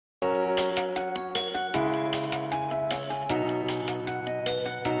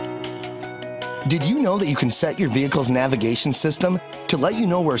Did you know that you can set your vehicle's navigation system to let you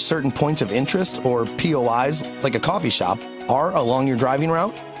know where certain points of interest, or POIs, like a coffee shop, are along your driving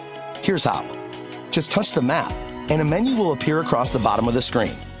route? Here's how. Just touch the map, and a menu will appear across the bottom of the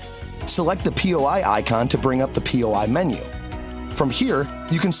screen. Select the POI icon to bring up the POI menu. From here,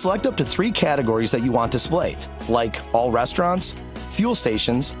 you can select up to 3 categories that you want displayed, like all restaurants, fuel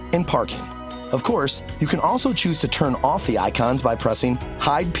stations, and parking. Of course, you can also choose to turn off the icons by pressing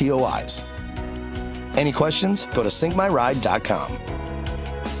Hide POIs. Any questions? Go to syncmyride.com.